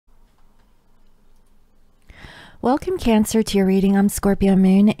Welcome Cancer to your reading. I'm Scorpio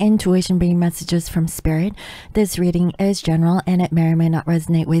Moon, intuition bringing messages from Spirit. This reading is general and it may or may not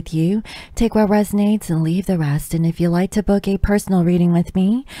resonate with you. Take what resonates and leave the rest. And if you'd like to book a personal reading with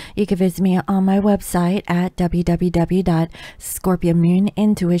me, you can visit me on my website at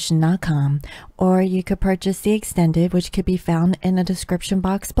www.scorpiomoonintuition.com, or you could purchase the extended, which could be found in the description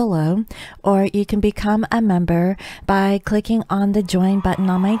box below, or you can become a member by clicking on the join button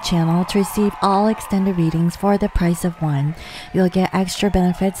on my channel to receive all extended readings for the price of one. You'll get extra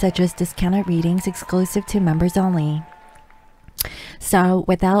benefits such as discounted readings exclusive to members only. So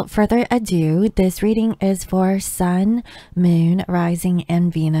without further ado, this reading is for Sun, Moon, Rising,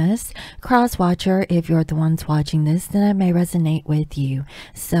 and Venus. Cross watcher, if you're the ones watching this, then it may resonate with you.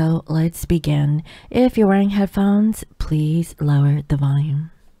 So let's begin. If you're wearing headphones, please lower the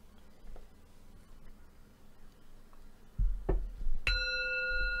volume.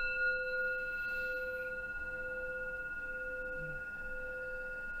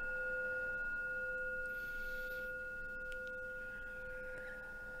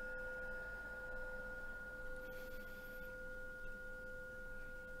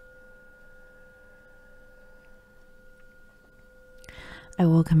 I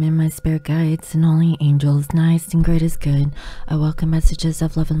welcome in my spirit guides and holy angels, nice and great is good. I welcome messages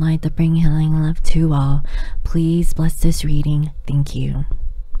of love and light that bring healing and love to all. Please bless this reading. Thank you.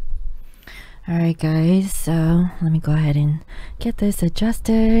 Alright guys, so let me go ahead and get this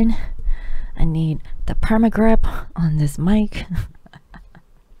adjusted. I need the perma grip on this mic.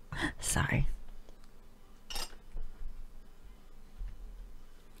 Sorry.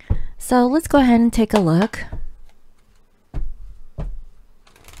 So let's go ahead and take a look.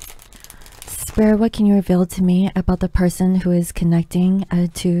 Spirit, what can you reveal to me about the person who is connecting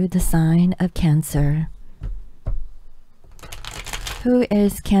to the sign of Cancer? Who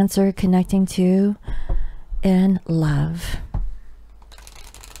is Cancer connecting to in love?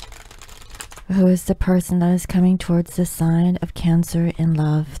 Who is the person that is coming towards the sign of Cancer in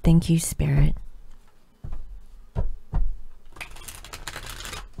love? Thank you, Spirit.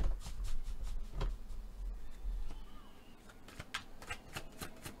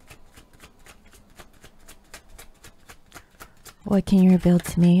 What can you reveal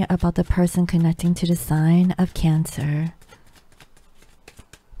to me about the person connecting to the sign of Cancer?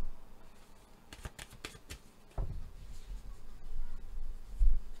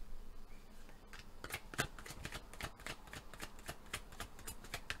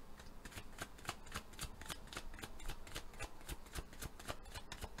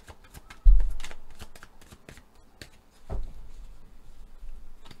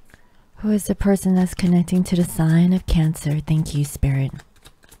 Who is the person that's connecting to the sign of Cancer? Thank you, Spirit.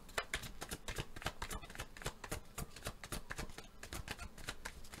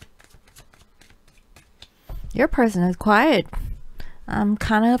 Your person is quiet. I'm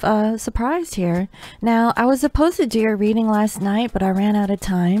kind of surprised here. Now, I was supposed to do your reading last night, but I ran out of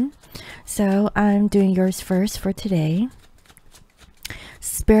time. So I'm doing yours first for today.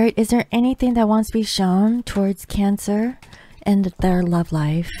 Spirit, is there anything that wants to be shown towards Cancer and their love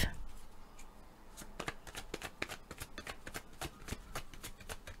life?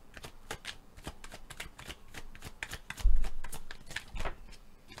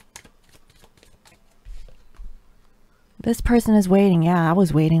 This person is waiting. Yeah, I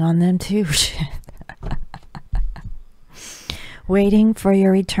was waiting on them too. Waiting for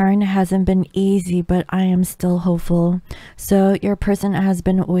your return hasn't been easy, but I am still hopeful. So your person has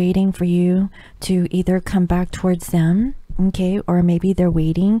been waiting for you to either come back towards them, okay, or maybe they're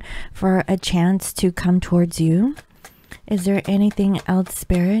waiting for a chance to come towards you. Is there anything else,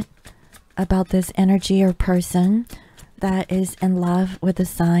 Spirit, about this energy or person that is in love with the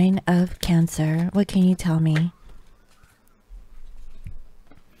sign of Cancer? What can you tell me?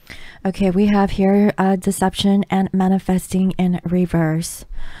 Okay, we have here deception and manifesting in reverse.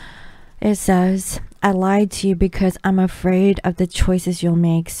 It says, I lied to you because I'm afraid of the choices you'll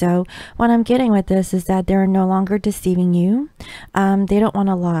make. So what I'm getting with this is that they're no longer deceiving you. They don't want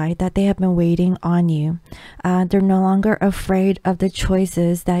to lie, that they have been waiting on you. They're no longer afraid of the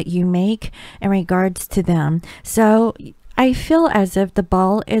choices that you make in regards to them. So I feel as if the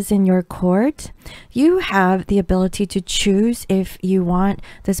ball is in your court. You have the ability to choose if you want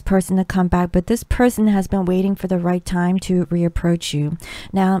this person to come back, but this person has been waiting for the right time to reapproach you.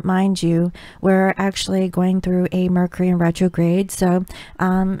 Now, mind you, we're actually going through a Mercury in retrograde, so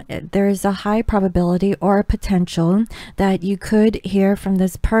there's a high probability or potential that you could hear from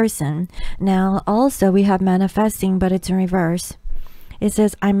this person. Now, also we have manifesting, but it's in reverse. It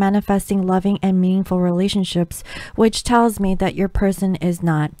says, I'm manifesting loving and meaningful relationships, which tells me that your person is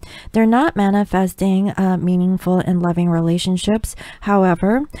not. They're not manifesting meaningful and loving relationships.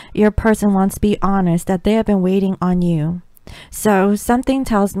 However, your person wants to be honest that they have been waiting on you. So something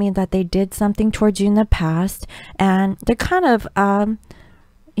tells me that they did something towards you in the past, and they're kind of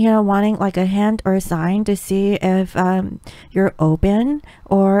you know, wanting like a hint or a sign to see if you're open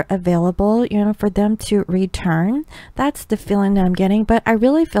or available, you know, for them to return. That's the feeling that I'm getting. But I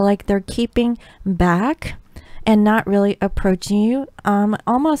really feel like they're keeping back and not really approaching you,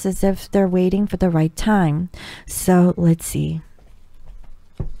 almost as if they're waiting for the right time. So let's see.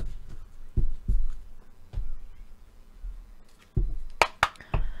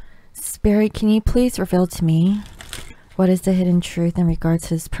 Spirit, can you please reveal to me what is the hidden truth in regards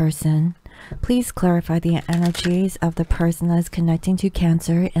to this person? Please clarify the energies of the person that is connecting to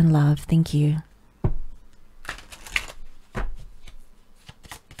Cancer in love. Thank you.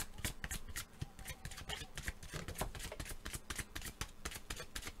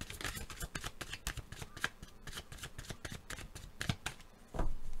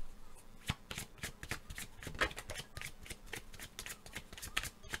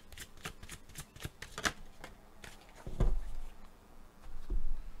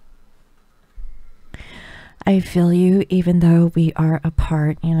 I feel you even though we are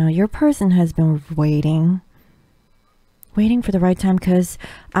apart. You know, your person has been waiting for the right time, because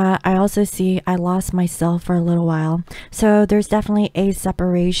I also see I lost myself for a little while. So there's definitely a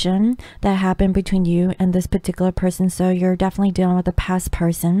separation that happened between you and this particular person. So you're definitely dealing with a past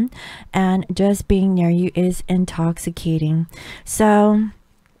person, and just being near you is intoxicating. So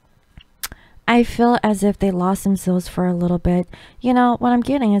I feel as if they lost themselves for a little bit. You know, what I'm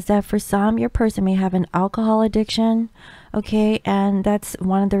getting is that for some, your person may have an alcohol addiction, okay? And that's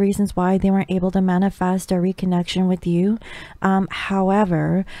one of the reasons why they weren't able to manifest a reconnection with you.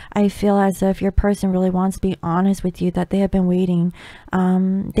 However, I feel as if your person really wants to be honest with you that they have been waiting.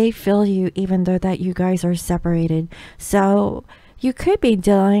 They feel you even though that you guys are separated. So you could be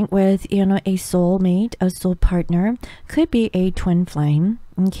dealing with, you know, a soulmate, a soul partner, could be a twin flame.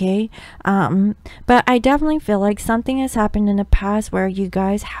 Okay, but I definitely feel like something has happened in the past where you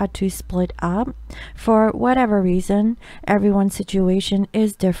guys had to split up for whatever reason. Everyone's situation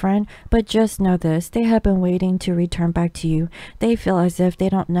is different, but just know this: they have been waiting to return back to you. They feel as if they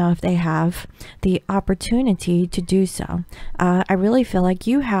don't know if they have the opportunity to do so. I really feel like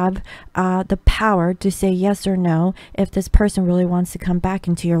you have the power to say yes or no if this person really wants to come back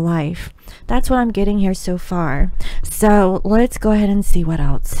into your life. That's what I'm getting here so far. So let's go ahead and see what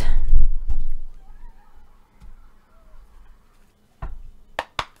else.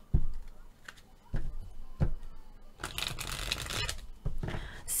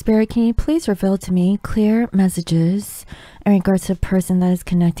 Spirit, can you please reveal to me clear messages in regards to a person that is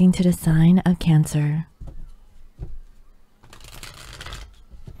connecting to the sign of Cancer?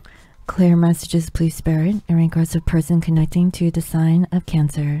 Clear messages, please, Spirit, in regards to a person connecting to the sign of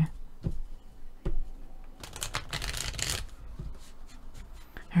Cancer.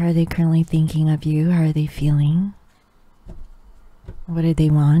 How are they currently thinking of you? How are they feeling? What do they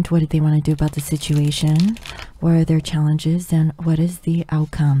want? What do they want to do about the situation? What are their challenges? And what is the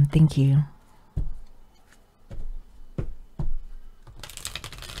outcome? Thank you.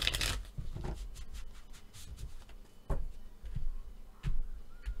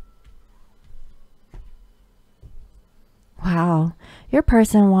 Wow, your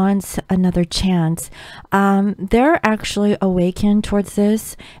person wants another chance. They're actually awakened towards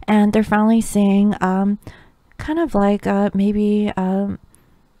this, and they're finally seeing kind of like maybe kind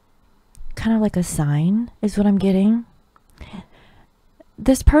of like a sign is what I'm getting.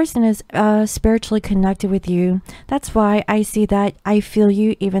 This person is spiritually connected with you. That's why I see that I feel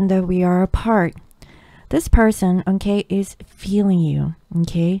you even though we are apart. This person, okay, is feeling you,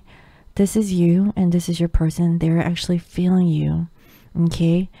 okay? This is you and this is your person. They're actually feeling you,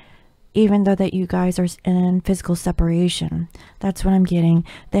 okay? Even though that you guys are in physical separation. That's what I'm getting.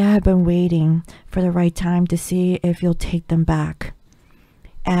 They have been waiting for the right time to see if you'll take them back.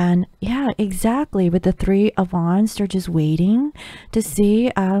 And yeah, exactly. With the Three of Wands, they're just waiting to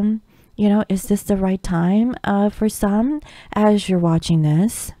see, you know, is this the right time for some as you're watching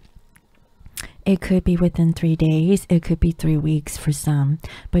this? It could be within 3 days. It could be 3 weeks for some.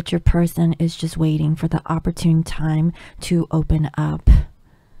 But your person is just waiting for the opportune time to open up.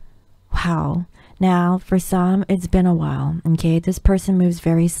 Wow. Now, for some, it's been a while. Okay, this person moves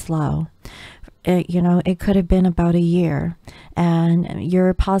very slow. You know, it could have been about a year, and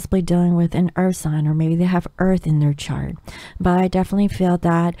you're possibly dealing with an earth sign, or maybe they have earth in their chart. But I definitely feel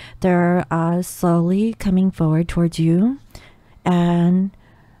that they're slowly coming forward towards you. And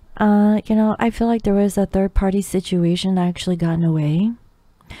you know, I feel like there was a third party situation that actually gotten away.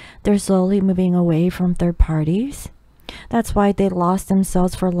 They're slowly moving away from third parties. That's why they lost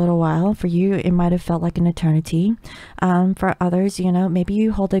themselves for a little while. For you, it might have felt like an eternity. For others, you know, maybe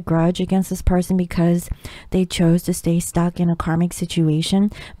you hold a grudge against this person because they chose to stay stuck in a karmic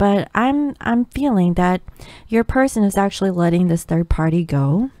situation. But I'm feeling that your person is actually letting this third party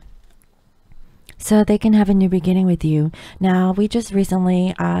go, so they can have a new beginning with you. Now, we just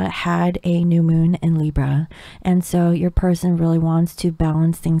recently had a new moon in Libra, and so your person really wants to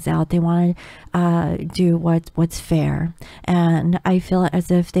balance things out. They want to do what's fair, and I feel as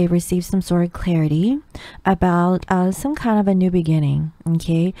if they received some sort of clarity about some kind of a new beginning.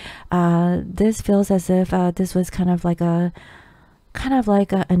 Okay, this feels as if this was kind of like a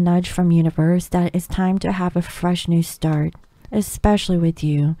nudge from universe that it's time to have a fresh new start. Especially with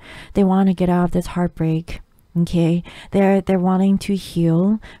you, they want to get out of this heartbreak. Okay, they're wanting to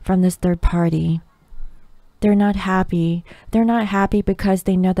heal from this third party. They're not happy. They're not happy because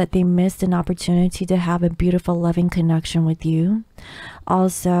they know that they missed an opportunity to have a beautiful, loving connection with you.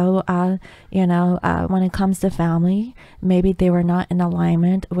 Also, you know, when it comes to family, maybe they were not in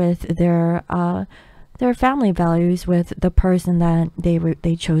alignment with their family values with the person that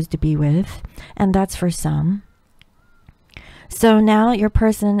they chose to be with, and that's for some. So now your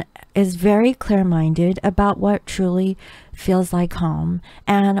person is very clear-minded about what truly feels like home.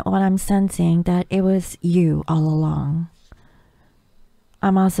 And what I'm sensing, that it was you all along.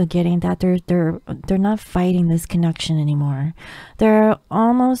 I'm also getting that they're not fighting this connection anymore. They're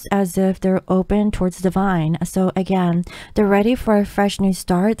almost as if they're open towards divine. So again, they're ready for a fresh new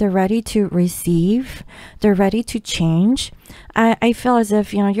start. They're ready to receive. They're ready to change. I feel as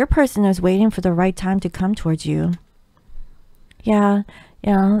if, you know, your person is waiting for the right time to come towards you. Yeah,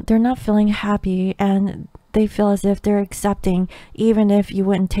 you know, they're not feeling happy, and they feel as if they're accepting, even if you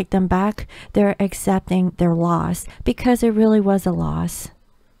wouldn't take them back, they're accepting their loss, because it really was a loss.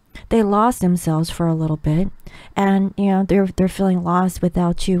 They lost themselves for a little bit, and you know, they're feeling lost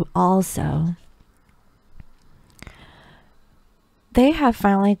without you also. They have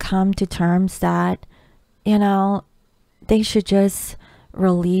finally come to terms that, you know, they should just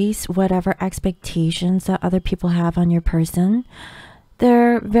release whatever expectations that other people have on your person.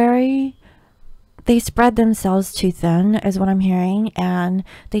 They spread themselves too thin is what I'm hearing, and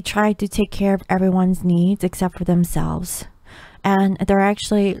they try to take care of everyone's needs except for themselves. And they're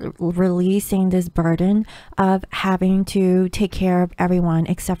actually releasing this burden of having to take care of everyone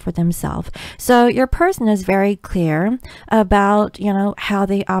except for themselves. So your person is very clear about, you know, how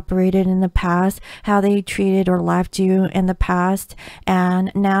they operated in the past, how they treated or left you in the past,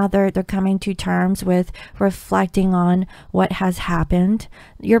 and now they're coming to terms with reflecting on what has happened.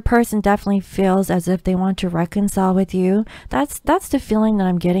 Your person definitely feels as if they want to reconcile with you. That's the feeling that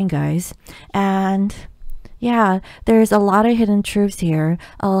I'm getting, guys. And yeah, there's a lot of hidden truths here,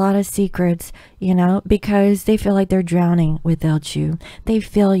 a lot of secrets, you know, because they feel like they're drowning without you. They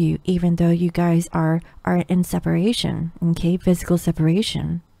feel you even though you guys are in separation, okay, physical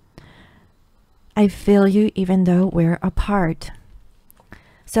separation. I feel you even though we're apart.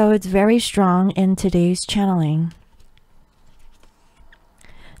 So it's very strong in today's channeling.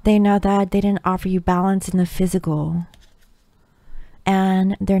 They know that they didn't offer you balance in the physical,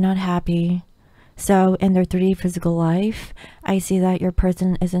 and they're not happy. So in their 3D physical life, I see that your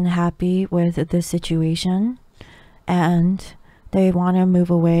person isn't happy with this situation, and they want to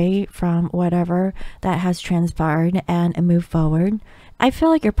move away from whatever that has transpired and move forward. I feel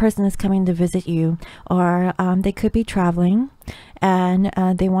like your person is coming to visit you, or they could be traveling, and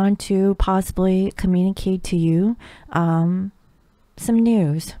they want to possibly communicate to you some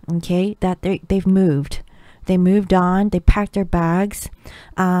news, okay, that they've moved. They moved on, they packed their bags,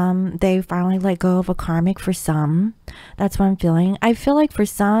 they finally let go of a karmic for some. That's what I'm feeling. I feel like for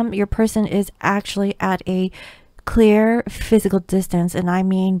some, your person is actually at a clear physical distance, and I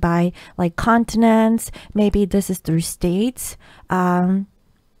mean by like continents. Maybe this is through states. I'm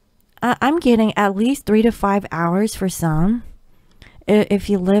getting at least 3 to 5 hours for some, if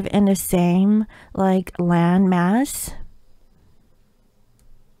you live in the same like land mass.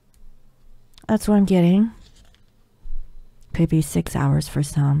 That's what I'm getting. Could be 6 hours for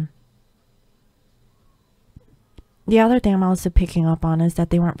some. The other thing I'm also picking up on is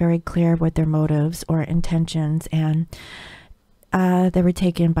that they weren't very clear with their motives or intentions, and they were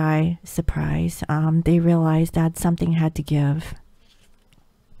taken by surprise. They realized that something had to give.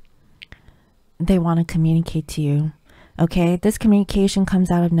 They want to communicate to you. Okay, this communication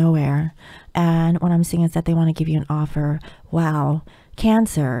comes out of nowhere. And what I'm seeing is that they want to give you an offer. Wow.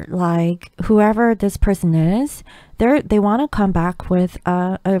 Cancer, like whoever this person is, they want to come back with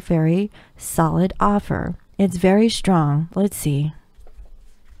a very solid offer. It's very strong. Let's see.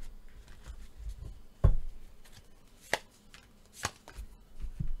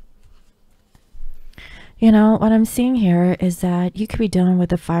 You know, what I'm seeing here is that you could be dealing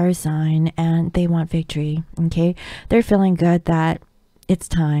with a fire sign and they want victory, okay? They're feeling good that it's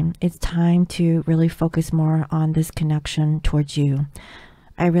time. It's time to really focus more on this connection towards you.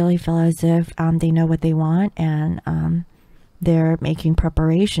 I really feel as if they know what they want and they're making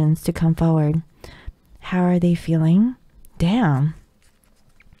preparations to come forward. How are they feeling? Damn.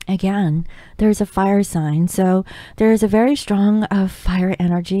 Again, there's a fire sign. So there's a very strong fire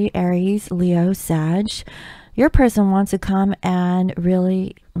energy, Aries, Leo, Sag. Your person wants to come and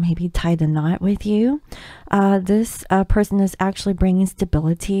really maybe tie the knot with you. This person is actually bringing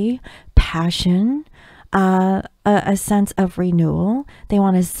stability, passion, a sense of renewal. They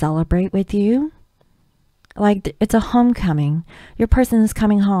want to celebrate with you. Like it's a homecoming. Your person is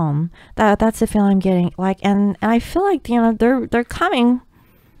coming home. That's the feeling I'm getting. Like, and I feel like, you know, they're coming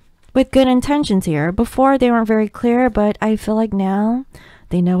with good intentions here. Before they weren't very clear, but I feel like now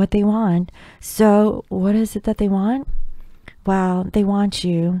they know what they want. So what is it that they want? Wow, they want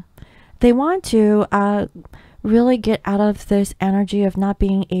you. They want to really get out of this energy of not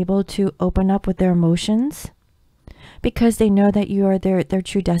being able to open up with their emotions, because they know that you are their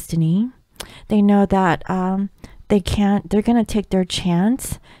true destiny. They know that they're going to take their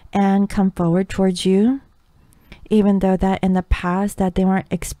chance and come forward towards you, even though that in the past that they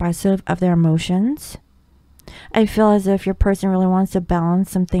weren't expressive of their emotions. I feel as if your person really wants to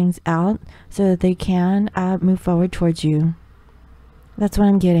balance some things out so that they can move forward towards you. That's what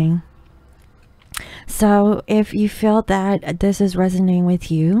I'm getting. So if you feel that this is resonating with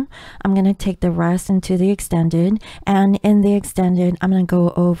you, I'm going to take the rest into the extended. And in the extended, I'm going to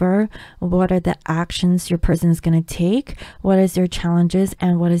go over what are the actions your person is going to take, what is their challenges,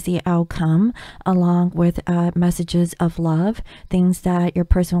 and what is the outcome, along with messages of love, things that your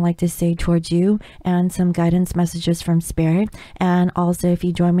person would like to say towards you, and some guidance messages from spirit. And also, if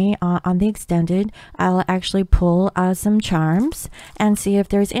you join me on the extended, I'll actually pull some charms and see if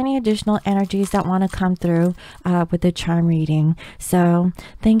there's any additional energies that want to come through with the charm reading. So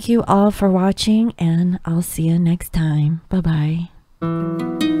thank you all for watching, and I'll see you next time. Bye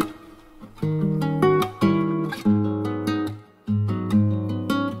bye.